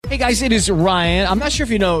Hey guys, it is Ryan. I'm not sure if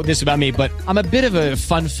you know this about me, but I'm a bit of a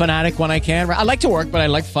fun fanatic when I can. I like to work, but I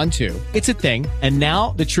like fun too. It's a thing. And now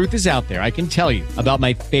the truth is out there. I can tell you about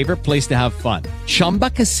my favorite place to have fun. Chumba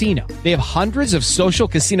Casino. They have hundreds of social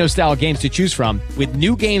casino style games to choose from with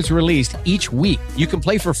new games released each week. You can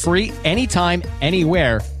play for free anytime,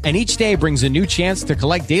 anywhere. And each day brings a new chance to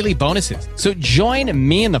collect daily bonuses. So join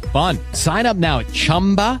me in the fun. Sign up now at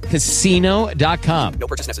ChumbaCasino.com. No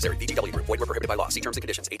purchase necessary. VGW Group. Void where prohibited by law. See terms and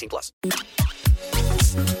conditions. 18+.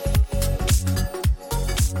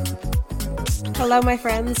 Hello, my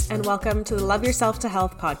friends, and welcome to the Love Yourself to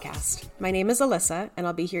Health podcast. My name is Alyssa, and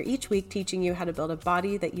I'll be here each week teaching you how to build a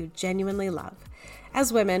body that you genuinely love.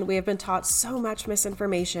 As women, we have been taught so much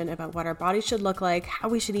misinformation about what our bodies should look like, how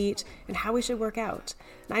we should eat, and how we should work out.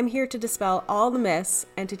 And I'm here to dispel all the myths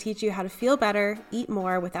and to teach you how to feel better, eat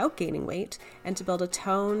more without gaining weight, and to build a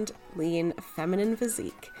toned, lean, feminine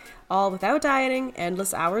physique. All without dieting,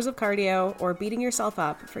 endless hours of cardio, or beating yourself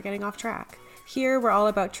up for getting off track. Here, we're all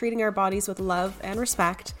about treating our bodies with love and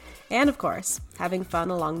respect, and of course, having fun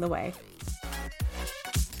along the way.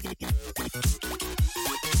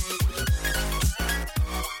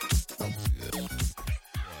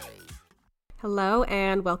 Hello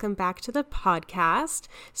and welcome back to the podcast.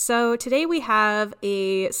 So today we have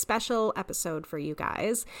a special episode for you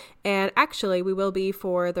guys, and actually we will be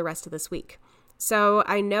for the rest of this week. So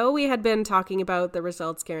I know we had been talking about the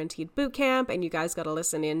Results Guaranteed Bootcamp, and you guys got to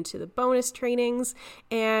listen in to the bonus trainings,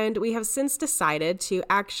 and we have since decided to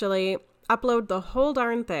actually upload the whole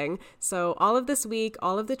darn thing. So all of this week,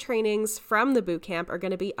 all of the trainings from the bootcamp are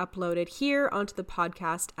going to be uploaded here onto the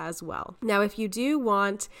podcast as well. Now, if you do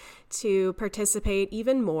want to participate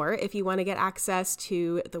even more, if you want to get access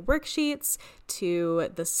to the worksheets, to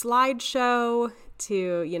the slideshow,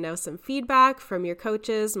 to, some feedback from your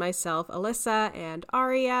coaches, myself, Alyssa, and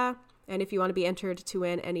Aria, and if you want to be entered to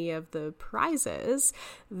win any of the prizes,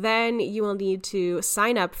 then you will need to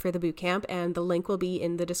sign up for the bootcamp, and the link will be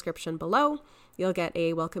in the description below. You'll get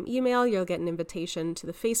a welcome email, you'll get an invitation to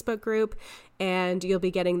the Facebook group, and you'll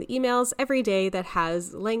be getting the emails every day that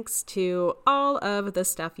has links to all of the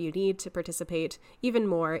stuff you need to participate even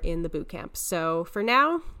more in the bootcamp. So for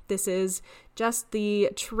now, this is just the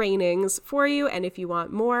trainings for you, and if you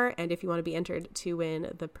want more, and if you want to be entered to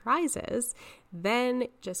win the prizes, then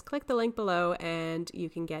just click the link below and you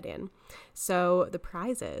can get in. So the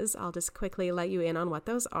prizes, I'll just quickly let you in on what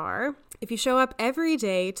those are. If you show up every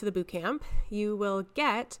day to the bootcamp, you will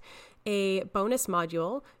get a bonus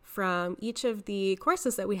module from each of the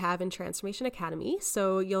courses that we have in Transformation Academy.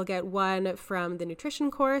 So you'll get one from the nutrition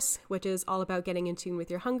course, which is all about getting in tune with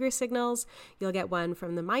your hunger signals. You'll get one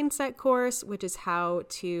from the mindset course, which is how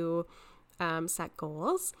to set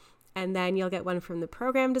goals. And then you'll get one from the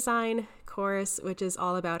program design course, which is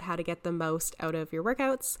all about how to get the most out of your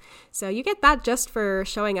workouts. So you get that just for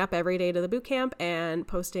showing up every day to the bootcamp and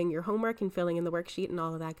posting your homework and filling in the worksheet and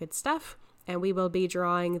all of that good stuff. And we will be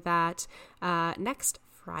drawing that next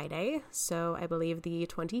Friday, so I believe the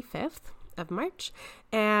 25th of March.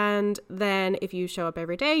 And then if you show up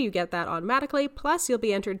every day, you get that automatically. Plus, you'll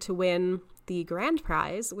be entered to win the grand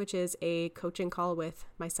prize, which is a coaching call with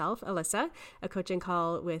myself, Alyssa, a coaching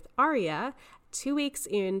call with Aria, 2 weeks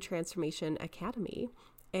in Transformation Academy,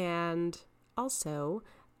 and also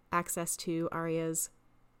access to Aria's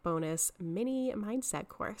bonus mini mindset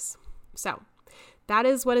course. So that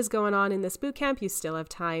is what is going on in this bootcamp. You still have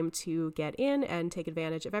time to get in and take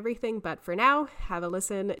advantage of everything, but for now, have a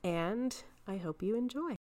listen, and I hope you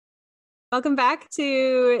enjoy. Welcome back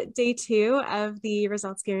to day 2 of the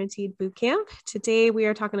Results Guaranteed Bootcamp. Today we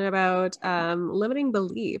are talking about limiting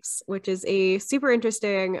beliefs, which is a super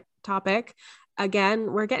interesting topic.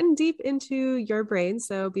 Again, we're getting deep into your brain,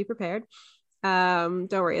 so be prepared. Don't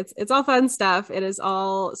worry, it's all fun stuff. It is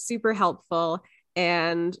all super helpful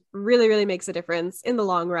and really, really makes a difference in the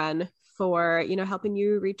long run for, helping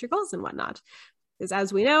you reach your goals and whatnot. Because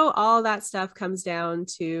as we know, all that stuff comes down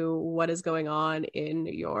to what is going on in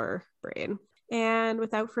your brain. And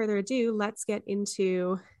without further ado, let's get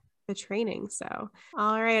into the training. So,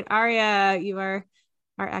 all right, Aria, you are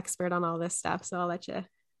our expert on all this stuff, so I'll let you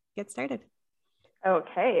get started.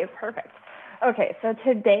 Okay, perfect. Okay, so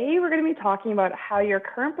today we're going to be talking about how your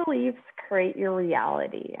current beliefs create your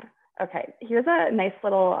reality. Okay, here's a nice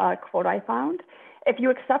little quote I found. If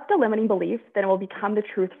you accept a limiting belief, then it will become the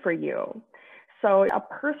truth for you. So a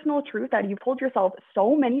personal truth that you've told yourself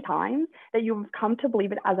so many times that you've come to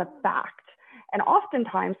believe it as a fact. And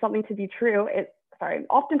oftentimes something to be true,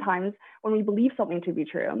 oftentimes when we believe something to be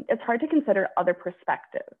true, it's hard to consider other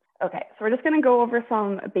perspectives. Okay, so we're just going to go over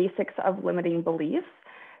some basics of limiting beliefs.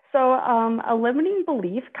 So a limiting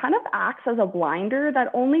belief kind of acts as a blinder that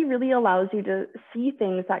only really allows you to see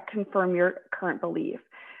things that confirm your current belief.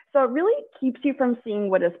 So it really keeps you from seeing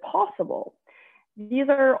what is possible. These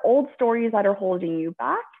are old stories that are holding you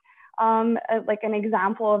back. Like an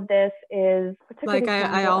example of this is like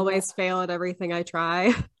I always fail at everything I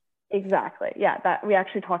try. Exactly. Yeah, that we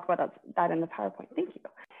actually talked about that in the PowerPoint. Thank you.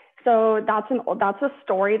 So that's a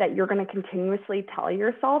story that you're going to continuously tell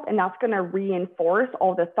yourself, and that's going to reinforce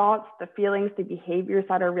all the thoughts, the feelings, the behaviors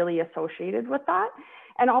that are really associated with that.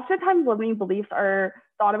 And oftentimes limiting beliefs are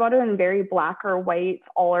thought about in very black or white,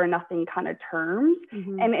 all or nothing kind of terms.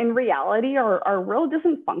 Mm-hmm. And in reality, our world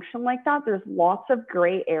doesn't function like that. There's lots of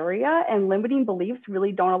gray area, and limiting beliefs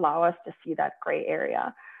really don't allow us to see that gray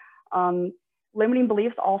area. Limiting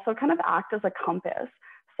beliefs also kind of act as a compass.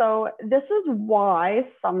 So this is why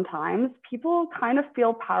sometimes people kind of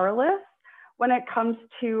feel powerless when it comes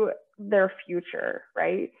to their future,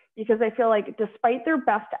 right? Because they feel like despite their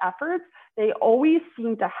best efforts, they always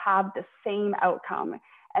seem to have the same outcome.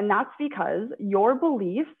 And that's because your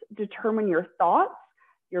beliefs determine your thoughts,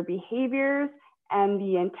 your behaviors, and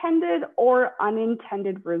the intended or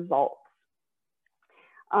unintended results.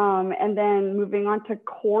 And then moving on to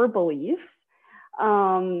core beliefs.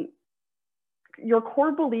 Your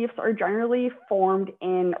core beliefs are generally formed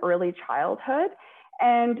in early childhood,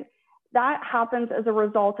 and that happens as a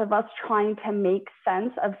result of us trying to make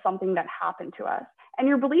sense of something that happened to us. And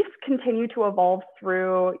your beliefs continue to evolve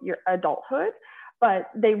through your adulthood, but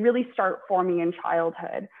they really start forming in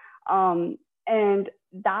childhood. And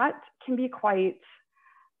that can be quite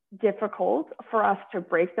difficult for us to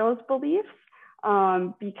break those beliefs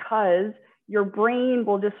because your brain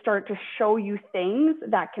will just start to show you things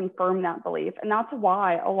that confirm that belief. And that's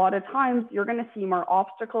why a lot of times you're going to see more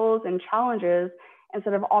obstacles and challenges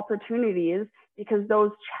instead of opportunities, because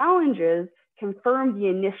those challenges confirm the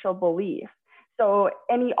initial belief. So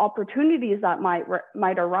any opportunities that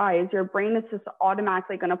might arise, your brain is just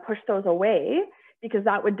automatically going to push those away because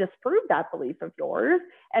that would disprove that belief of yours,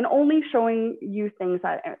 and only showing you things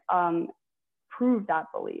that prove that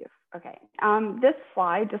belief. Okay, this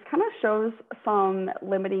slide just kind of shows some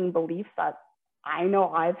limiting beliefs that I know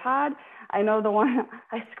I've had. I know the one,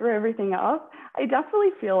 I screw everything up. I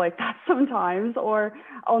definitely feel like that sometimes, or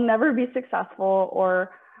I'll never be successful,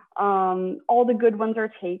 or all the good ones are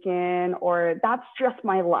taken, or that's just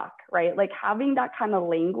my luck, right? Like having that kind of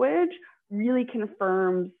language really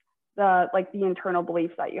confirms the internal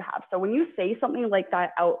beliefs that you have. So when you say something like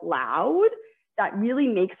that out loud, that really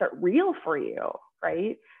makes it real for you,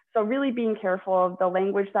 right? So really being careful of the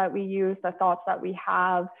language that we use, the thoughts that we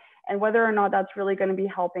have, and whether or not that's really going to be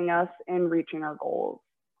helping us in reaching our goals.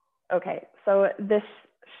 Okay, so this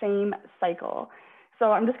shame cycle.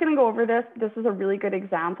 So I'm just going to go over this. This is a really good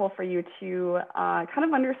example for you to kind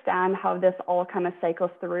of understand how this all kind of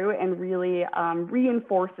cycles through and really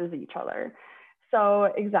reinforces each other. So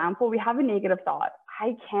example, we have a negative thought.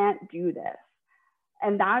 I can't do this.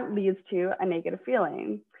 And that leads to a negative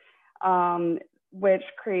feeling, which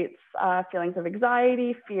creates feelings of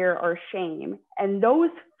anxiety, fear, or shame. And those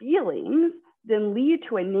feelings then lead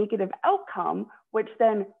to a negative outcome, which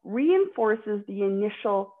then reinforces the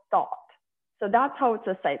initial thought. So that's how it's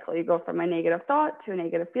a cycle. You go from a negative thought to a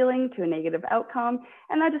negative feeling to a negative outcome,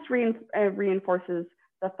 and that just reinforces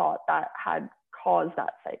the thought that had caused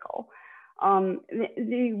that cycle.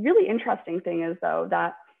 The really interesting thing is, though,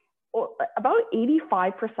 that about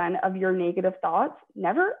 85% of your negative thoughts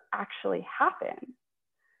never actually happen.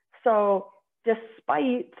 So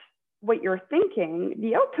despite what you're thinking,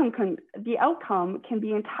 the outcome can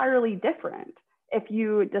be entirely different if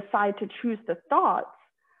you decide to choose the thoughts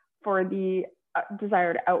for the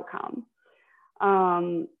desired outcome.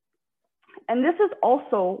 And this is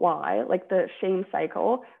also why, like the shame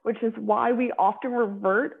cycle, which is why we often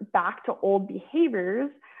revert back to old behaviors,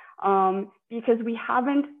 because we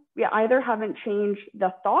either haven't changed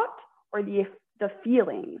the thought or the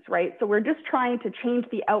feelings, right? So we're just trying to change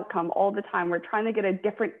the outcome all the time. We're trying to get a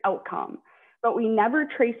different outcome, but we never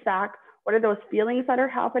trace back what are those feelings that are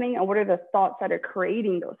happening and what are the thoughts that are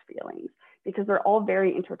creating those feelings, because they're all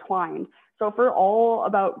very intertwined. So if we're all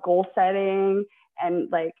about goal setting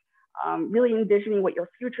and really envisioning what your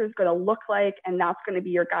future is going to look like, and that's going to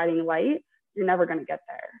be your guiding light, you're never going to get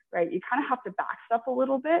there, right? You kind of have to back step a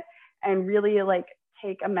little bit and really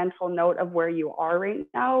take a mental note of where you are right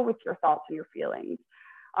now with your thoughts and your feelings.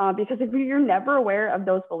 Because if you're never aware of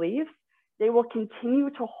those beliefs, they will continue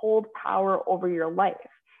to hold power over your life.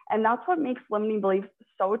 And that's what makes limiting beliefs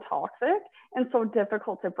so toxic and so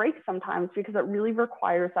difficult to break sometimes, because it really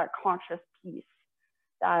requires that conscious piece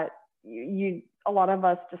that a lot of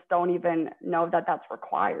us just don't even know that that's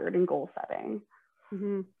required in goal setting.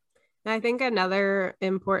 Mm-hmm. I think another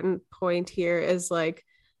important point here is like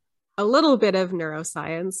a little bit of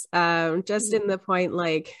neuroscience, just in the point,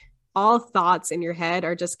 like all thoughts in your head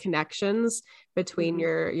are just connections between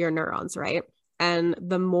your neurons, right? And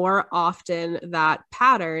the more often that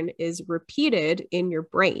pattern is repeated in your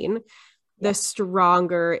brain, the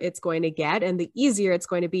stronger it's going to get and the easier it's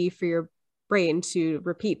going to be for your brain to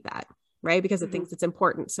repeat that, right? Because it thinks it's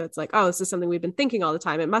important. So it's like, oh, this is something we've been thinking all the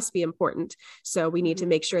time. It must be important. So we need to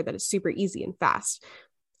make sure that it's super easy and fast.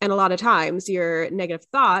 And a lot of times your negative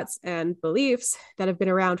thoughts and beliefs that have been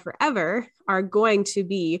around forever are going to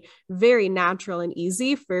be very natural and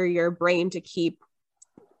easy for your brain to keep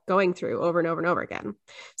going through over and over and over again.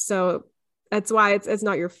 So that's why it's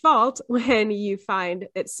not your fault when you find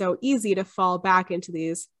it so easy to fall back into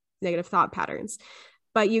these negative thought patterns.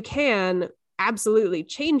 But you can absolutely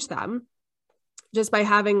change them just by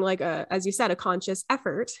having, like, as you said, a conscious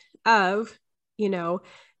effort of,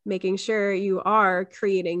 making sure you are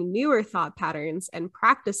creating newer thought patterns and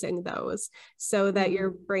practicing those so that your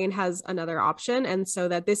brain has another option, and so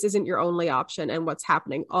that this isn't your only option and what's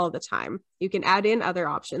happening all the time. You can add in other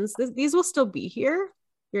options. These will still be here,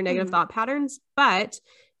 your negative thought patterns, but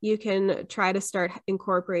you can try to start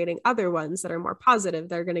incorporating other ones that are more positive.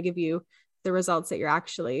 They're going to give you the results that you're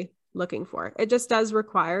actually looking for. It just does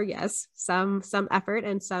require, yes, some effort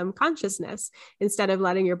and some consciousness, instead of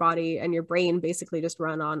letting your body and your brain basically just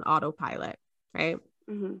run on autopilot, right?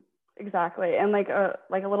 Exactly. And like a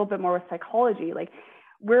little bit more with psychology, like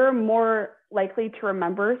we're more likely to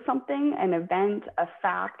remember something, an event, a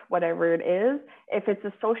fact, whatever it is, if it's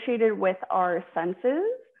associated with our senses.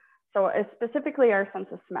 So specifically our sense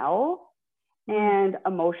of smell and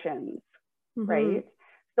emotions, right?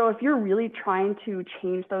 So if you're really trying to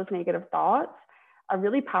change those negative thoughts, a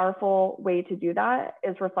really powerful way to do that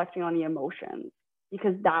is reflecting on the emotions,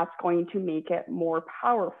 because that's going to make it more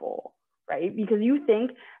powerful, right? Because you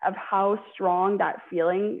think of how strong that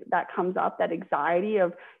feeling that comes up, that anxiety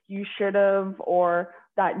of you should have, or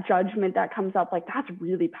that judgment that comes up, like that's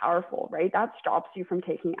really powerful, right? That stops you from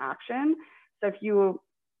taking action. So if you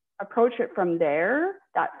approach it from there,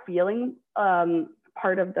 that feeling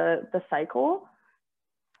part of the cycle,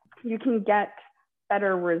 you can get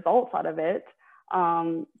better results out of it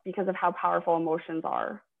because of how powerful emotions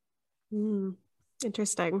are.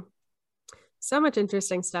 Interesting. So much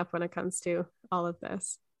interesting stuff when it comes to all of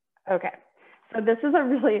this. Okay. So this is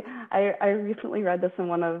I recently read this in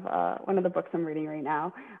one of the books I'm reading right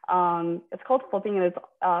now. It's called Flipping, and it's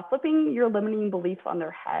flipping your limiting beliefs on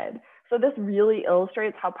their head. So this really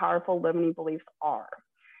illustrates how powerful limiting beliefs are.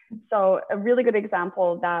 So a really good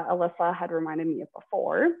example that Alyssa had reminded me of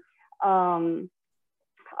before,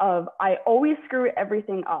 of I always screw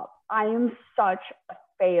everything up. I am such a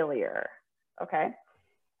failure. Okay.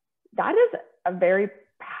 That is a very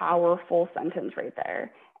powerful sentence right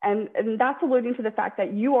there. And that's alluding to the fact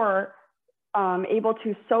that you are able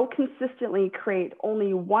to so consistently create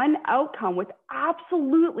only one outcome with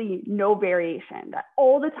absolutely no variation, that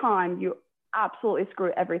all the time you absolutely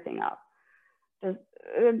screw everything up.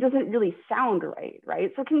 It doesn't really sound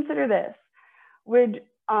right? So consider this.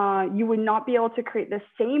 You would not be able to create the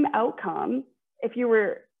same outcome if you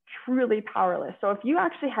were truly powerless. So if you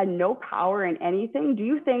actually had no power in anything, do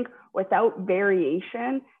you think without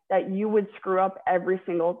variation that you would screw up every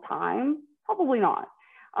single time? Probably not.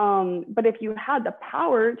 But if you had the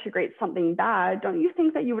power to create something bad, don't you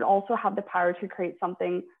think that you would also have the power to create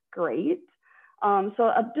something great?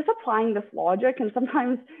 So just applying this logic, and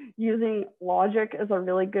sometimes using logic is a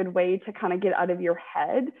really good way to kind of get out of your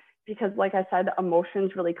head, because like I said,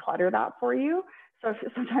 emotions really clutter that for you. So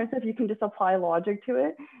sometimes if you can just apply logic to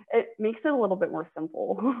it, it makes it a little bit more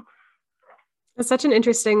simple. It's such an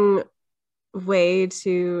interesting way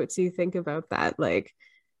to think about that. Like,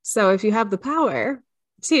 so if you have the power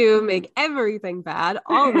to make everything bad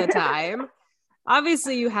all the time,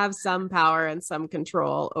 obviously you have some power and some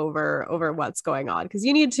control over what's going on, because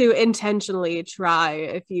you need to intentionally try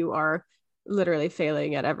if you are literally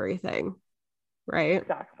failing at everything, right?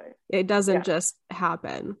 Exactly. It doesn't just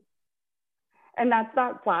happen. And that's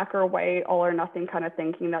that black or white, all or nothing kind of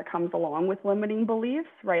thinking that comes along with limiting beliefs,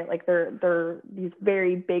 right? Like they're these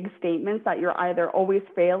very big statements that you're either always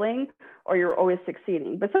failing or you're always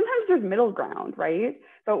succeeding. But sometimes there's middle ground, right?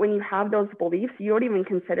 But when you have those beliefs, you don't even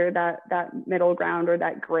consider that middle ground or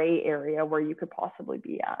that gray area where you could possibly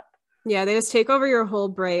be at. Yeah, they just take over your whole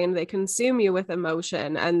brain. They consume you with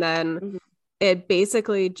emotion, and then it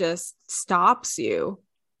basically just stops you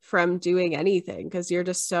from doing anything because you're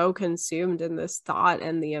just so consumed in this thought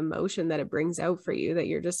and the emotion that it brings out for you that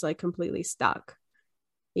you're just like completely stuck.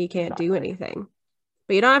 You can't do anything,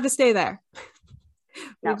 but you don't have to stay there.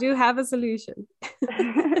 We do have a solution.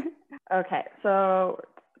 Okay, so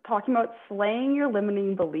talking about slaying your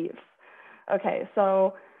limiting beliefs. Okay,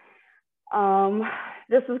 so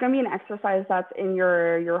this is going to be an exercise that's in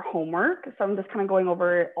your homework. So I'm just kind of going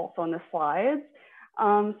over it also in the slides.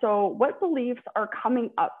 So what beliefs are coming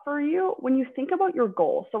up for you when you think about your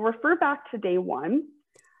goal? So refer back to day one.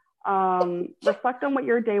 Reflect on what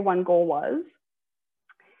your day one goal was.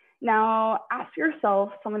 Now ask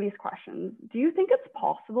yourself some of these questions. Do you think it's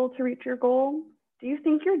possible to reach your goal? Do you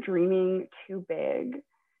think you're dreaming too big?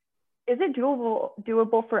 Is it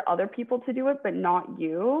doable for other people to do it, but not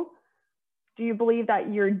you? Do you believe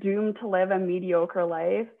that you're doomed to live a mediocre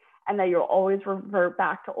life and that you'll always revert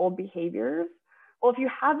back to old behaviors? Well, if you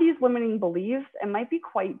have these limiting beliefs, it might be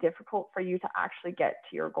quite difficult for you to actually get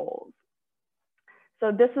to your goals.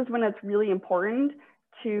 So this is when it's really important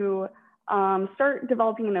to start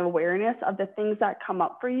developing an awareness of the things that come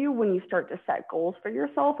up for you when you start to set goals for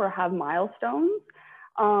yourself or have milestones,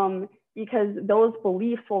 because those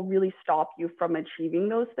beliefs will really stop you from achieving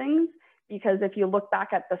those things. Because if you look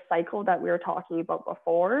back at the cycle that we were talking about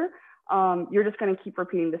before, you're just going to keep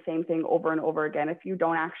repeating the same thing over and over again if you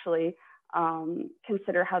don't actually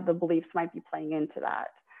consider how the beliefs might be playing into that.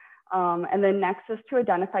 And then next is to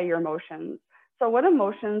identify your emotions. So what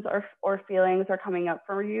emotions or feelings are coming up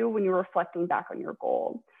for you when you're reflecting back on your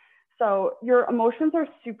goal? So your emotions are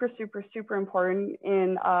super, super, super important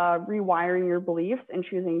in rewiring your beliefs and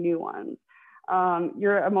choosing new ones.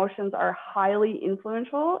 Your emotions are highly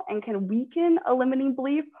influential and can weaken a limiting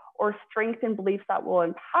belief or strengthen beliefs that will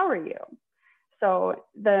empower you. So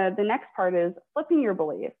the next part is flipping your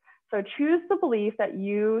belief. So choose the belief that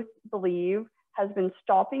you believe has been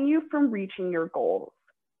stopping you from reaching your goals.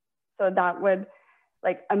 So that would,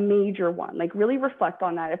 like, a major one, like really reflect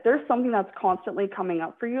on that. If there's something that's constantly coming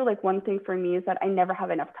up for you, like one thing for me is that I never have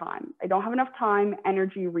enough time. I don't have enough time,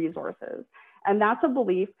 energy, resources. And that's a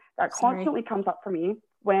belief that constantly comes up for me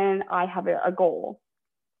when I have a goal.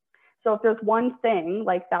 So if there's one thing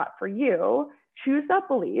like that for you, choose that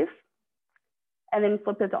belief and then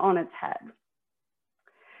flip it on its head.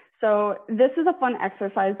 So this is a fun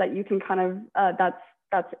exercise that you can kind of,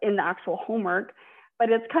 that's in the actual homework,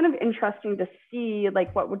 but it's kind of interesting to see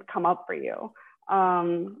like what would come up for you.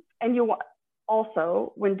 And you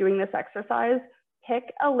also, when doing this exercise, pick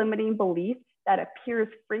a limiting belief that appears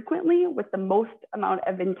frequently with the most amount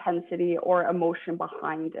of intensity or emotion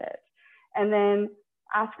behind it. And then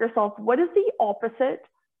ask yourself, what is the opposite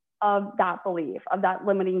of that belief, of that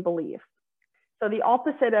limiting belief? So the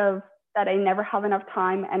opposite of that I never have enough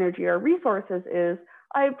time, energy, or resources is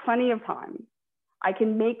I have plenty of time. I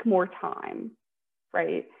can make more time,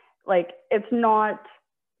 right? Like, it's not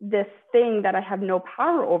this thing that I have no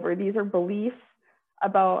power over. These are beliefs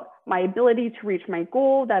about my ability to reach my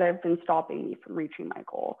goal that have been stopping me from reaching my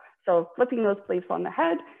goal. So flipping those beliefs on the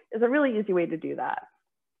head is a really easy way to do that.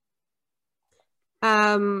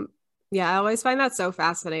 Yeah, I always find that so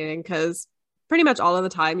fascinating because pretty much all of the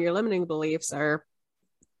time your limiting beliefs are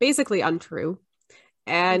basically untrue.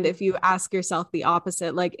 And if you ask yourself the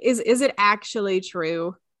opposite, like, is it actually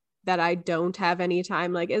true that I don't have any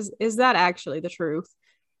time? Like, is that actually the truth?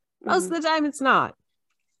 Most of the time it's not.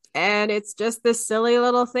 And it's just this silly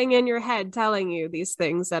little thing in your head telling you these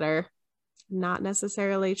things that are not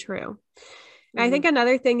necessarily true. And I think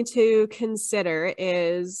another thing to consider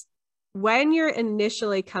is when you're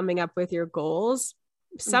initially coming up with your goals,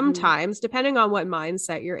 sometimes, depending on what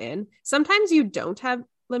mindset you're in, sometimes you don't have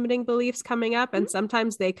limiting beliefs coming up, and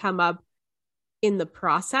sometimes they come up in the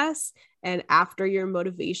process and after your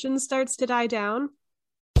motivation starts to die down.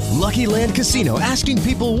 Lucky Land Casino, asking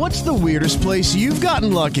people, what's the weirdest place you've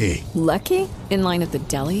gotten lucky? Lucky? In line at the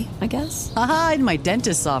deli, I guess? Aha, in my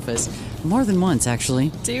dentist's office. More than once,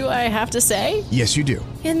 actually. Do I have to say? Yes, you do.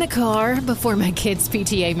 In the car before my kids'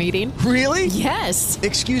 PTA meeting. Really? Yes.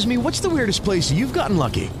 Excuse me, what's the weirdest place you've gotten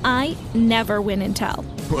lucky? I never win and tell.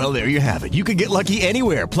 Well, there you have it. You can get lucky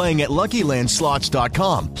anywhere, playing at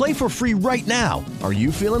LuckyLandSlots.com. Play for free right now. Are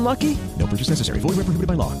you feeling lucky? No purchase necessary. Void where prohibited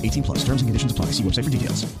by law. 18+. Terms and conditions apply. See website for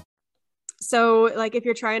details. So, like, if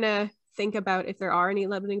you're trying to think about if there are any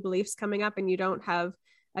limiting beliefs coming up and you don't have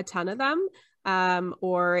a ton of them,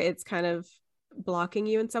 or it's kind of blocking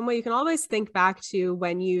you in some way, you can always think back to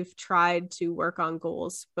when you've tried to work on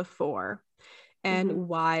goals before and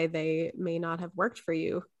why they may not have worked for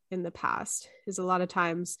you in the past. Is a lot of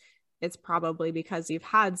times it's probably because you've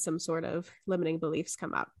had some sort of limiting beliefs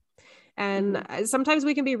come up. And sometimes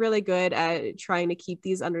we can be really good at trying to keep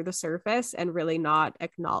these under the surface and really not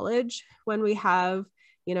acknowledge when we have,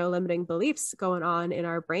 you know, limiting beliefs going on in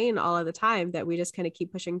our brain all of the time that we just kind of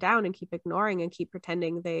keep pushing down and keep ignoring and keep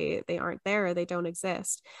pretending they aren't there or they don't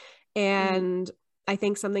exist. And I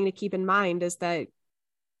think something to keep in mind is that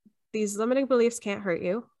these limiting beliefs can't hurt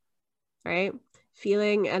you, right?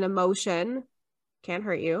 Feeling an emotion can't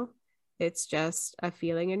hurt you. It's just a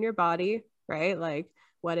feeling in your body, right? Like,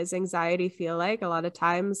 what does anxiety feel like? A lot of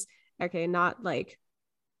times, okay, not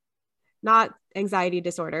anxiety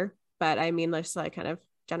disorder, but I mean, just like kind of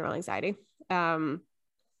general anxiety, or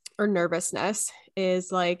nervousness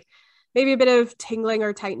is like maybe a bit of tingling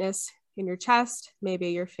or tightness in your chest. Maybe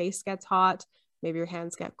your face gets hot. Maybe your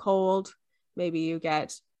hands get cold. Maybe you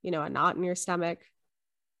get, you know, a knot in your stomach,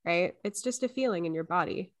 right? It's just a feeling in your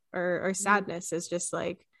body. Or sadness is just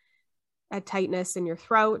like a tightness in your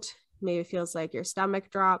throat. Maybe it feels like your stomach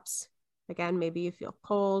drops. Again, maybe you feel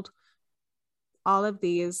cold. All of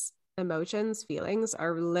these emotions, feelings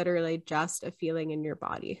are literally just a feeling in your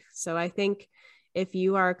body. So I think if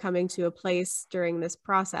you are coming to a place during this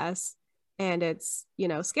process and it's, you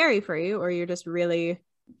know, scary for you, or you're just really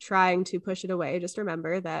trying to push it away, just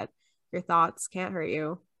remember that your thoughts can't hurt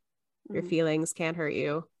you. Your feelings can't hurt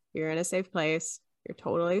you. You're in a safe place. You're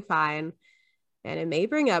totally fine. And it may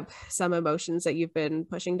bring up some emotions that you've been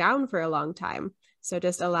pushing down for a long time. So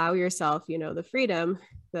just allow yourself, you know, the freedom,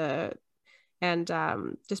 and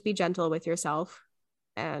just be gentle with yourself.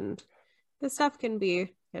 And this stuff can be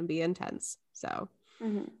intense. So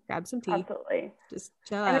grab some tea. Absolutely. Just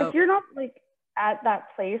chill and out. If you're not like at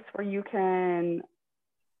that place where you can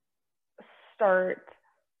start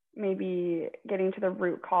maybe getting to the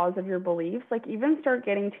root cause of your beliefs, like even start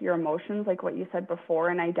getting to your emotions, like what you said before,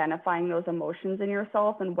 and identifying those emotions in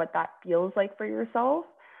yourself and what that feels like for yourself.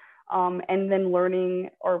 And then learning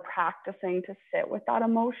or practicing to sit with that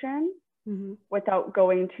emotion without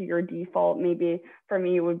going to your default. Maybe for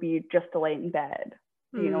me, it would be just to lay in bed.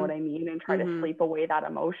 Do you know what I mean? And try to sleep away that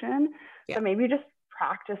emotion. Yeah. So maybe just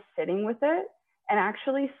practice sitting with it and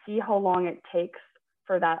actually see how long it takes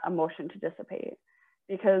for that emotion to dissipate.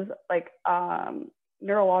 Because like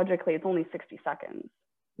neurologically, it's only 60 seconds.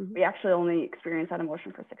 We actually only experience that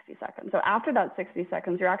emotion for 60 seconds. So after that 60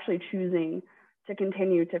 seconds, you're actually choosing to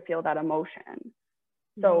continue to feel that emotion.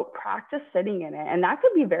 So practice sitting in it. And that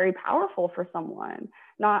could be very powerful for someone,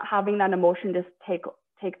 not having that emotion just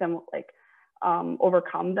take them, like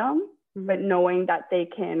overcome them, but knowing that they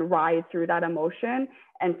can ride through that emotion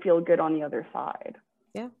and feel good on the other side.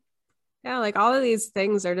 Yeah, like all of these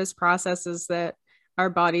things are just processes that our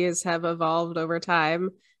bodies have evolved over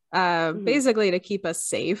time, basically to keep us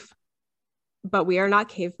safe. But we are not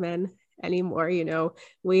cavemen anymore. You know,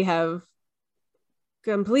 we have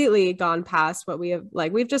completely gone past what we have,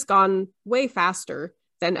 like we've just gone way faster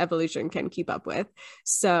than evolution can keep up with.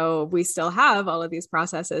 So we still have all of these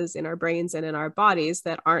processes in our brains and in our bodies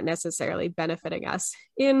that aren't necessarily benefiting us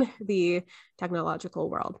in the technological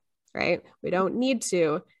world, right? We don't need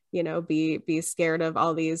to, you know, be scared of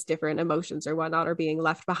all these different emotions or whatnot, or being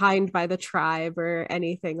left behind by the tribe or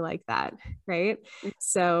anything like that, right?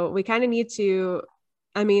 So we kind of need to,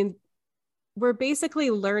 I mean, we're basically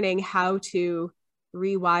learning how to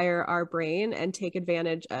rewire our brain and take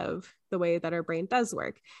advantage of the way that our brain does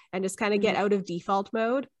work, and just kind of get out of default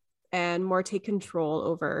mode and more take control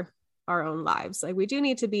over our own lives. Like we do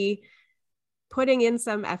need to be putting in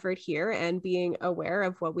some effort here and being aware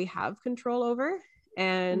of what we have control over.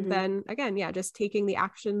 And then again, just taking the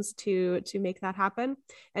actions to make that happen,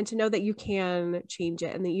 and to know that you can change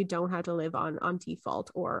it and that you don't have to live on default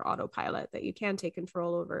or autopilot, that you can take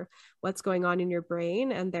control over what's going on in your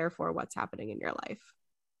brain and therefore what's happening in your life.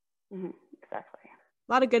 Exactly.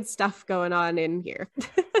 A lot of good stuff going on in here.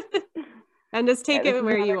 And just take it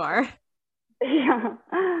where you are. Yeah.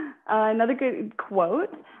 Another good quote.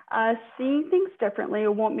 Seeing things differently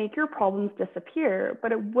won't make your problems disappear,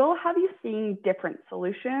 but it will have you seeing different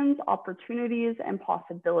solutions, opportunities, and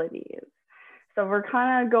possibilities. So we're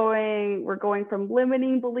going from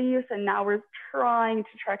limiting beliefs, and now we're trying to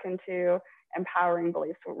trek into empowering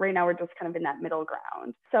beliefs. So right now we're just kind of in that middle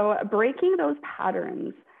ground. So breaking those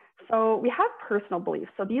patterns. So we have personal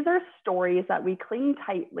beliefs. So these are stories that we cling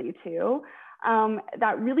tightly to,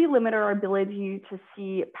 that really limit our ability to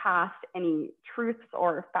see past any truths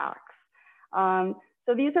or facts.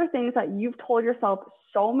 So these are things that you've told yourself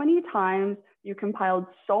so many times, you compiled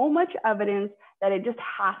so much evidence that it just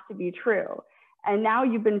has to be true. And now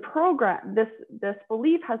you've been programmed, this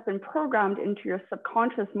belief has been programmed into your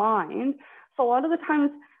subconscious mind. So a lot of the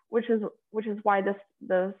times, which is why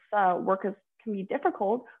this work can be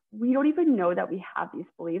difficult, we don't even know that we have these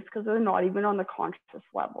beliefs because they're not even on the conscious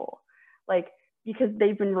level. Like, because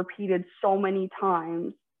they've been repeated so many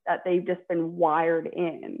times that they've just been wired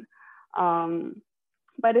in.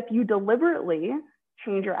 But if you deliberately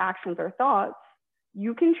change your actions or thoughts,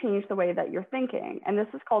 you can change the way that you're thinking. And this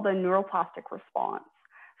is called a neuroplastic response.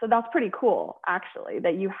 So that's pretty cool, actually,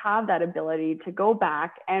 that you have that ability to go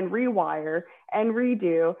back and rewire and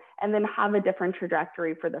redo and then have a different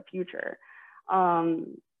trajectory for the future.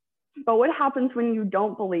 But what happens when you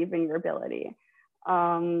don't believe in your ability?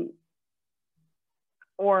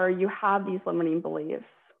 Or you have these limiting beliefs?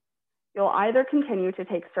 You'll either continue to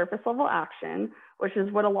take surface level action, which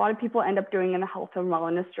is what a lot of people end up doing in the health and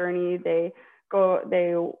wellness journey. They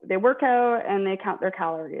work out and they count their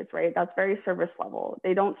calories, right? That's very surface level.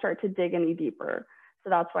 They don't start to dig any deeper. So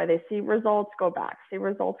that's why they see results, go back, see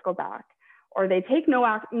results, go back. Or they take no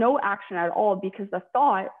action at all because the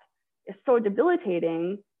thought is so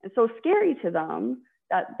debilitating and so scary to them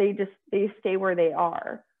that they stay where they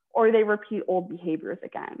are, or they repeat old behaviors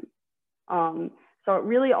again. So it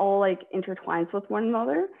really all like intertwines with one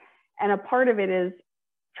another. And a part of it is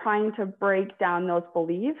trying to break down those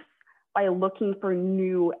beliefs by looking for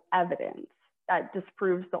new evidence that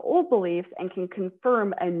disproves the old beliefs and can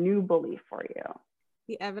confirm a new belief for you.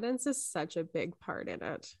 The evidence is such a big part in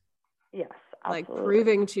it. Yes, absolutely. Like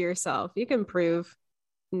proving to yourself. You can prove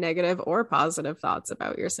negative or positive thoughts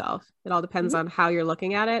about yourself. It all depends on how you're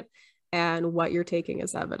looking at it and what you're taking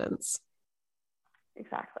as evidence.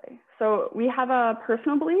 Exactly. So we have a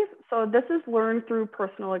personal belief. So this is learned through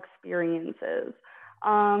personal experiences.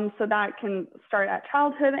 So that can start at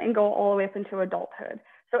childhood and go all the way up into adulthood.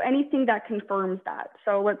 So anything that confirms that.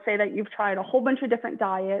 So let's say that you've tried a whole bunch of different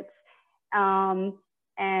diets,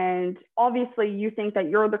 and obviously you think that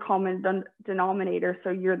you're the common denominator, so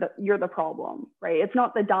you're the problem, right? It's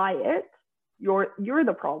not the diet, you're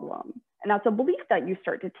the problem. And that's a belief that you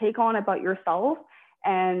start to take on about yourself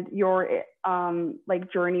and your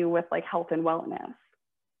like journey with like health and wellness.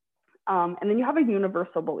 And then you have a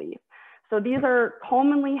universal belief. So these are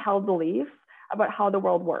commonly held beliefs about how the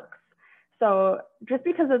world works. So just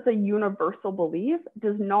because it's a universal belief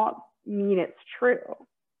does not mean it's true,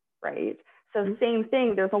 right? So same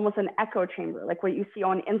thing, there's almost an echo chamber, like what you see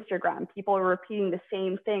on Instagram. People are repeating the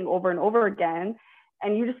same thing over and over again.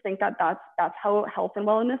 And you just think that that's how health and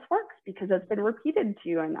wellness works because it's been repeated to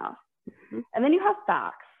you enough. And then you have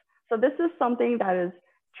facts. So this is something that is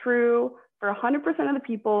true for 100% of the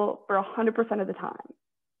people for 100% of the time.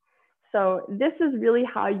 So this is really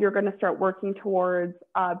how you're going to start working towards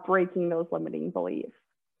breaking those limiting beliefs.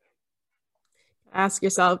 Ask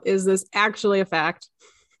yourself, is this actually a fact?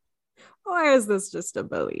 Or is this just a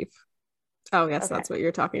belief? Oh, yes, okay. That's what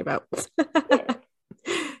you're talking about.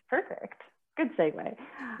 Perfect. Good segue.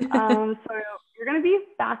 So you're going to be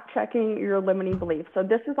fact checking your limiting beliefs. So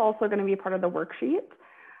this is also going to be part of the worksheet.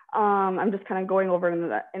 I'm just kind of going over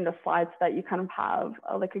in the slides so that you kind of have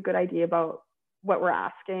like a good idea about what we're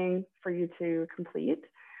asking for you to complete.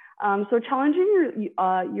 So challenging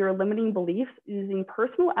your limiting beliefs using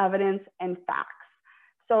personal evidence and facts.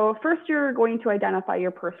 So first you're going to identify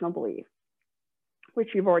your personal belief,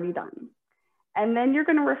 which you've already done. And then you're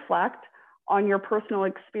going to reflect on your personal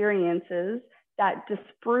experiences that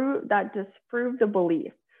disprove the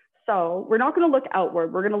belief. So we're not going to look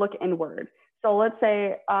outward, we're going to look inward. So let's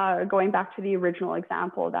say, going back to the original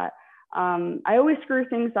example that I always screw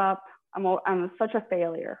things up, I'm such a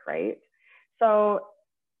failure, right? So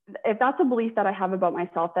if that's a belief that I have about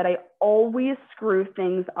myself, that I always screw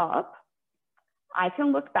things up, I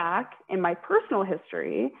can look back in my personal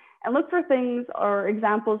history and look for things or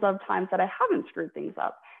examples of times that I haven't screwed things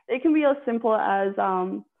up. They can be as simple as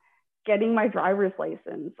getting my driver's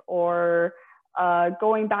license or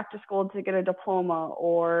going back to school to get a diploma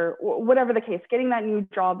or whatever the case, getting that new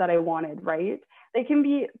job that I wanted, right? They can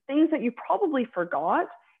be things that you probably forgot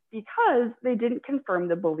because they didn't confirm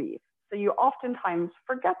the belief. So you oftentimes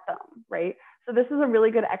forget them, right? So this is a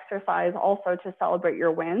really good exercise also to celebrate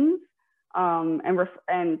your wins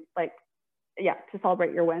to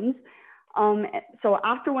celebrate your wins. So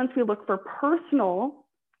once we look for personal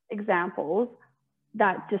examples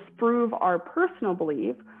that disprove our personal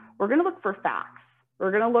belief, we're going to look for facts.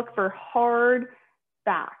 We're going to look for hard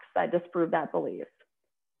facts that disprove that belief.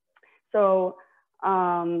 So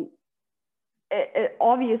it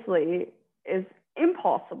obviously is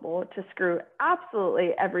impossible to screw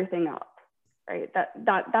absolutely everything up, right?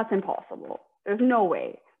 That's impossible. There's no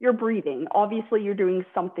way. You're breathing. Obviously, you're doing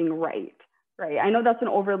something right? I know that's an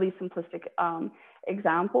overly simplistic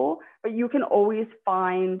example, but you can always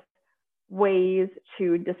find ways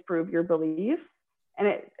to disprove your beliefs And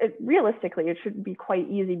it realistically, it should be quite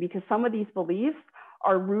easy because some of these beliefs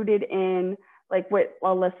are rooted in, like what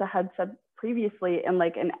Alyssa had said previously, in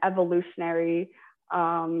like an evolutionary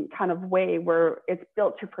kind of way where it's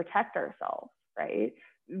built to protect ourselves, right?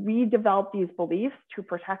 We develop these beliefs to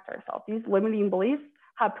protect ourselves. These limiting beliefs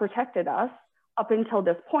have protected us up until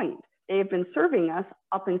this point. They've been serving us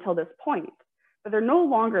up until this point, but they're no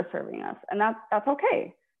longer serving us. And that's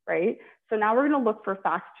okay, right? So now we're going to look for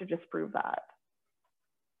facts to disprove that.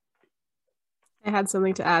 I had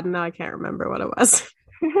something to add and now I can't remember what it was.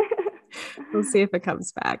 We'll see if it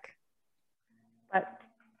comes back. But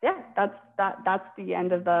yeah, that's the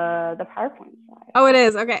end of the PowerPoint slide. Oh, it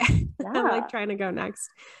is. Okay. Yeah. I'm like trying to go next.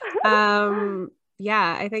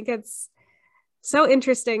 Yeah, I think it's so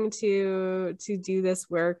interesting to do this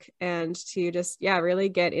work and to just, really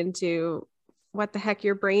get into what the heck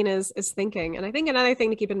your brain is thinking. And I think another thing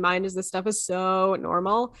to keep in mind is this stuff is so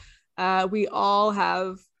normal. We all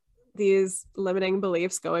have these limiting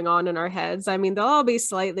beliefs going on in our heads. I mean, they'll all be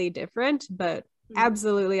slightly different, but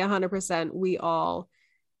absolutely 100% we all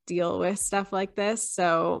deal with stuff like this.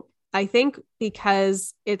 So I think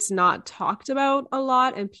because it's not talked about a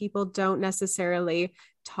lot and people don't necessarily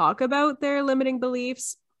talk about their limiting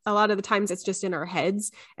beliefs, a lot of the times it's just in our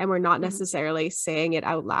heads and we're not necessarily saying it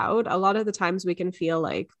out loud. A lot of the times we can feel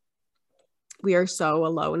like we are so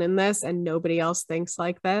alone in this and nobody else thinks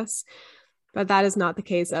like this. But that is not the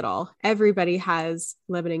case at all. Everybody has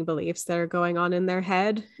limiting beliefs that are going on in their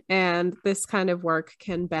head, and this kind of work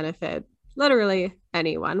can benefit literally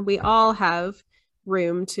anyone. We all have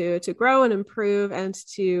room to grow and improve and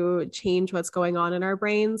to change what's going on in our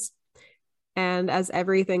brains. And as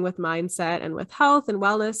everything with mindset and with health and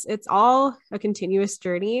wellness, it's all a continuous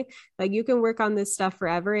journey. Like you can work on this stuff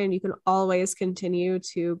forever and you can always continue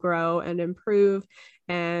to grow and improve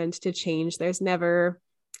and to change. There's never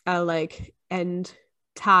a end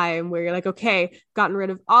time where you're like, okay, gotten rid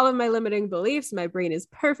of all of my limiting beliefs. My brain is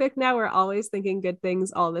perfect now. We're always thinking good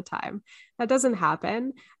things all the time. That doesn't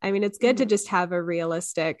happen. I mean, it's good to just have a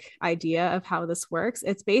realistic idea of how this works.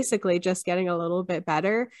 It's basically just getting a little bit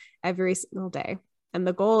better every single day. And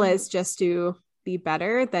the goal is just to be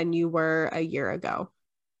better than you were a year ago,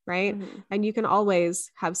 right? And you can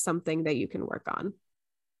always have something that you can work on.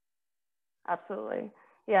 Absolutely.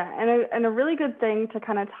 Yeah, and a really good thing to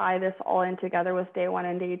kind of tie this all in together with day one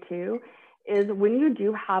and day two is when you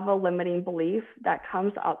do have a limiting belief that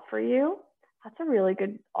comes up for you, that's a really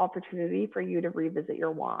good opportunity for you to revisit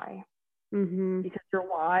your why. Because your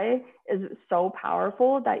why is so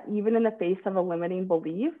powerful that even in the face of a limiting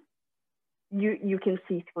belief, you can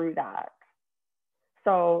see through that.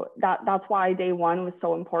 So that's why day one was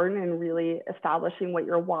so important in really establishing what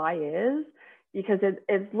your why is, because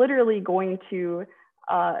it's literally going to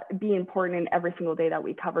be important in every single day that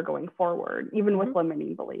we cover going forward, even with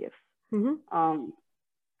limiting beliefs. And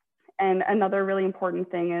another really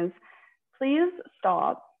important thing is please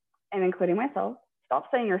stop, and including myself, stop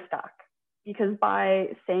saying you're stuck, because by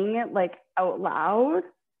saying it like out loud,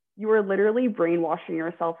 you are literally brainwashing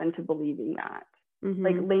yourself into believing that.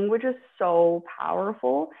 Like language is so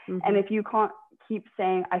powerful. And if you can't keep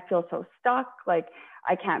saying, I feel so stuck, like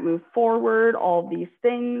I can't move forward, all these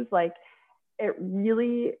things, like it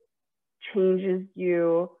really changes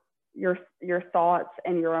your thoughts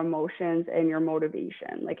and your emotions and your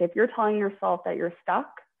motivation. Like if you're telling yourself that you're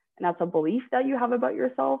stuck and that's a belief that you have about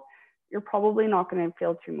yourself, you're probably not going to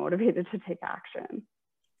feel too motivated to take action.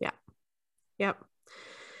 Yeah. Yep.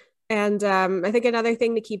 And I think another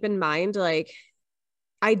thing to keep in mind, like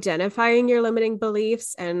identifying your limiting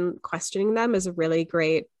beliefs and questioning them is a really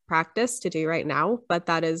great practice to do right now, but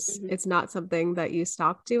that is, it's not something that you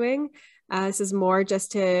stop doing. This is more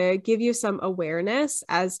just to give you some awareness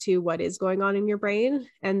as to what is going on in your brain.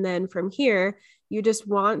 And then from here, you just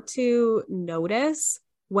want to notice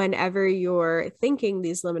whenever you're thinking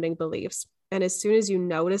these limiting beliefs. And as soon as you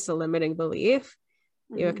notice a limiting belief,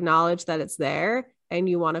 you acknowledge that it's there and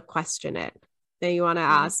you want to question it. Then you want to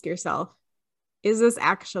ask yourself, is this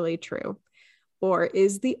actually true? Or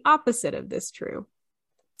is the opposite of this true?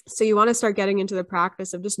 So you want to start getting into the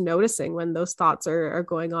practice of just noticing when those thoughts are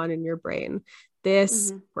going on in your brain.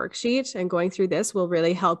 This worksheet and going through this will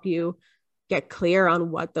really help you get clear on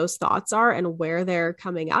what those thoughts are and where they're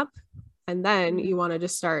coming up. And then you want to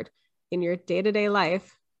just start in your day-to-day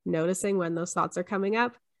life, noticing when those thoughts are coming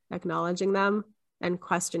up, acknowledging them, and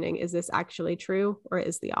questioning, is this actually true or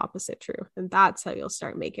is the opposite true? And that's how you'll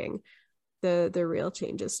start making the real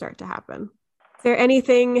changes start to happen. Is there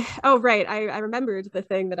anything? Oh, right. I remembered the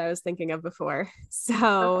thing that I was thinking of before.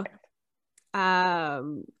 So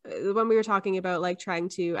when we were talking about like trying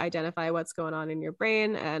to identify what's going on in your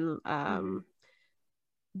brain and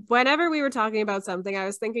whenever we were talking about something, I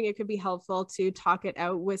was thinking it could be helpful to talk it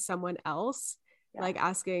out with someone else, like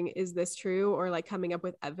asking, is this true? Or like coming up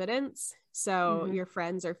with evidence. So your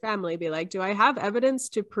friends or family be like, do I have evidence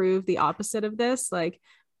to prove the opposite of this? Like,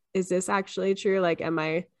 is this actually true? Like, am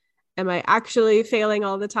I actually failing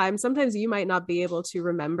all the time? Sometimes you might not be able to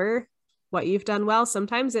remember what you've done well.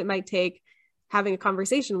 Sometimes it might take having a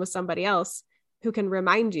conversation with somebody else who can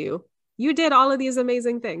remind you, you did all of these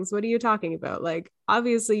amazing things. What are you talking about? Like,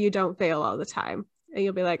 obviously you don't fail all the time. And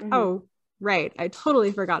you'll be like, oh, right. I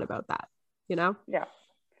totally forgot about that, you know? Yeah.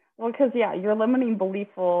 Well, because, your limiting belief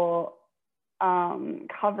will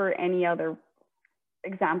cover any other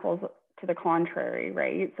examples to the contrary,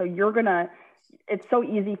 right? So it's so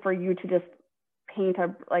easy for you to just paint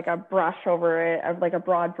a brush over it, like a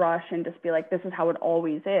broad brush, and just be like, this is how it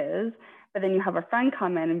always is. But then you have a friend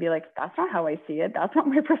come in and be like, that's not how I see it. That's not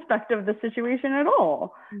my perspective of the situation at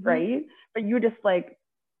all, right? But you just like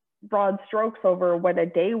broad strokes over what a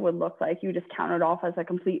day would look like. You just count it off as a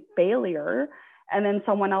complete failure. And then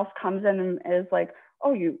someone else comes in and is like,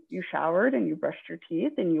 oh, you showered and you brushed your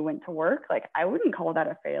teeth and you went to work. Like, I wouldn't call that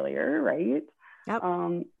a failure, right? Yep.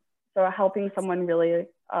 So helping someone really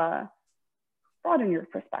broaden your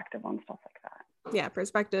perspective on stuff like that. Yeah,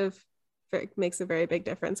 perspective makes a very big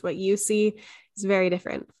difference. What you see is very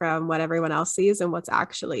different from what everyone else sees and what's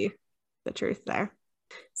actually the truth there.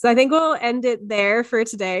 So I think we'll end it there for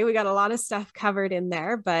today. We got a lot of stuff covered in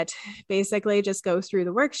there, but basically just go through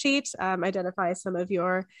the worksheet, identify some of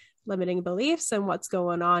your limiting beliefs and what's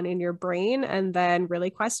going on in your brain, and then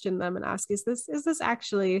really question them and ask, is this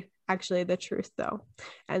actually the truth though?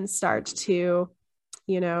 And start to,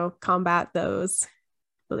 combat those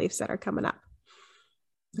beliefs that are coming up.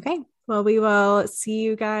 Okay. Well, we will see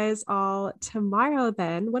you guys all tomorrow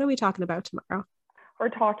then. What are we talking about tomorrow? We're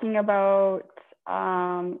talking about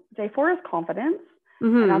day 4 is confidence,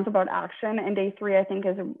 and that's about action. And day 3, I think,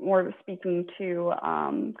 is more speaking to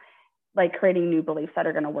like creating new beliefs that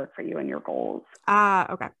are going to work for you and your goals.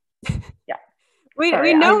 Okay. Yeah.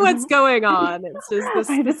 We know what's going on. It's just the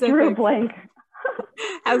specific. I just drew a blank.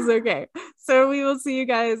 That's okay. So we will see you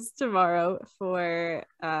guys tomorrow for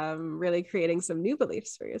really creating some new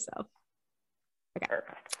beliefs for yourself. Okay.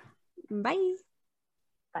 Perfect. Bye.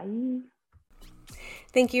 Bye.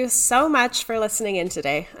 Thank you so much for listening in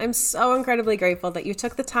today. I'm so incredibly grateful that you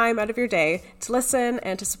took the time out of your day to listen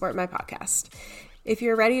and to support my podcast. If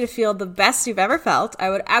you're ready to feel the best you've ever felt, I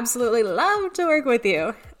would absolutely love to work with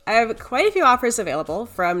you. I have quite a few offers available,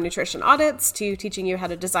 from nutrition audits to teaching you how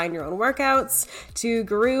to design your own workouts to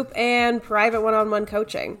group and private one-on-one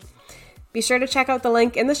coaching. Be sure to check out the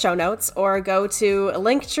link in the show notes or go to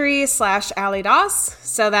linktree/Allie Doss.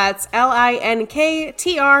 So that's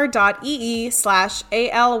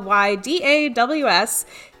linktr.ee/ALYDAWS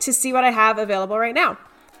to see what I have available right now.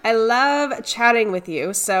 I love chatting with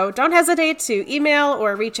you, so don't hesitate to email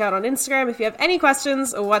or reach out on Instagram if you have any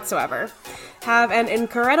questions whatsoever. Have an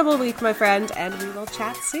incredible week, my friend, and we will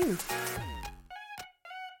chat soon.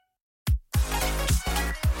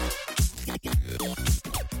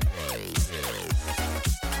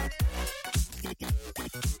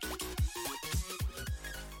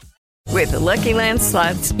 With the Lucky Land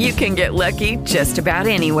Slots, you can get lucky just about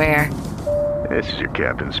anywhere. This is your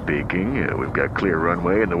captain speaking. We've got clear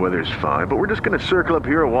runway and the weather's fine, but we're just going to circle up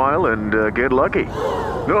here a while and get lucky.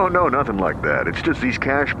 No, nothing like that. It's just these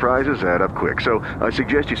cash prizes add up quick. So I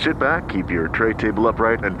suggest you sit back, keep your tray table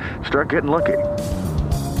upright, and start getting lucky.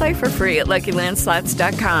 Play for free at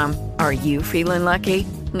LuckyLandSlots.com. Are you feeling lucky?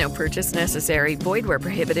 No purchase necessary. Void where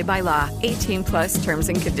prohibited by law. 18+ terms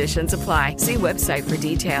and conditions apply. See website for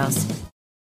details.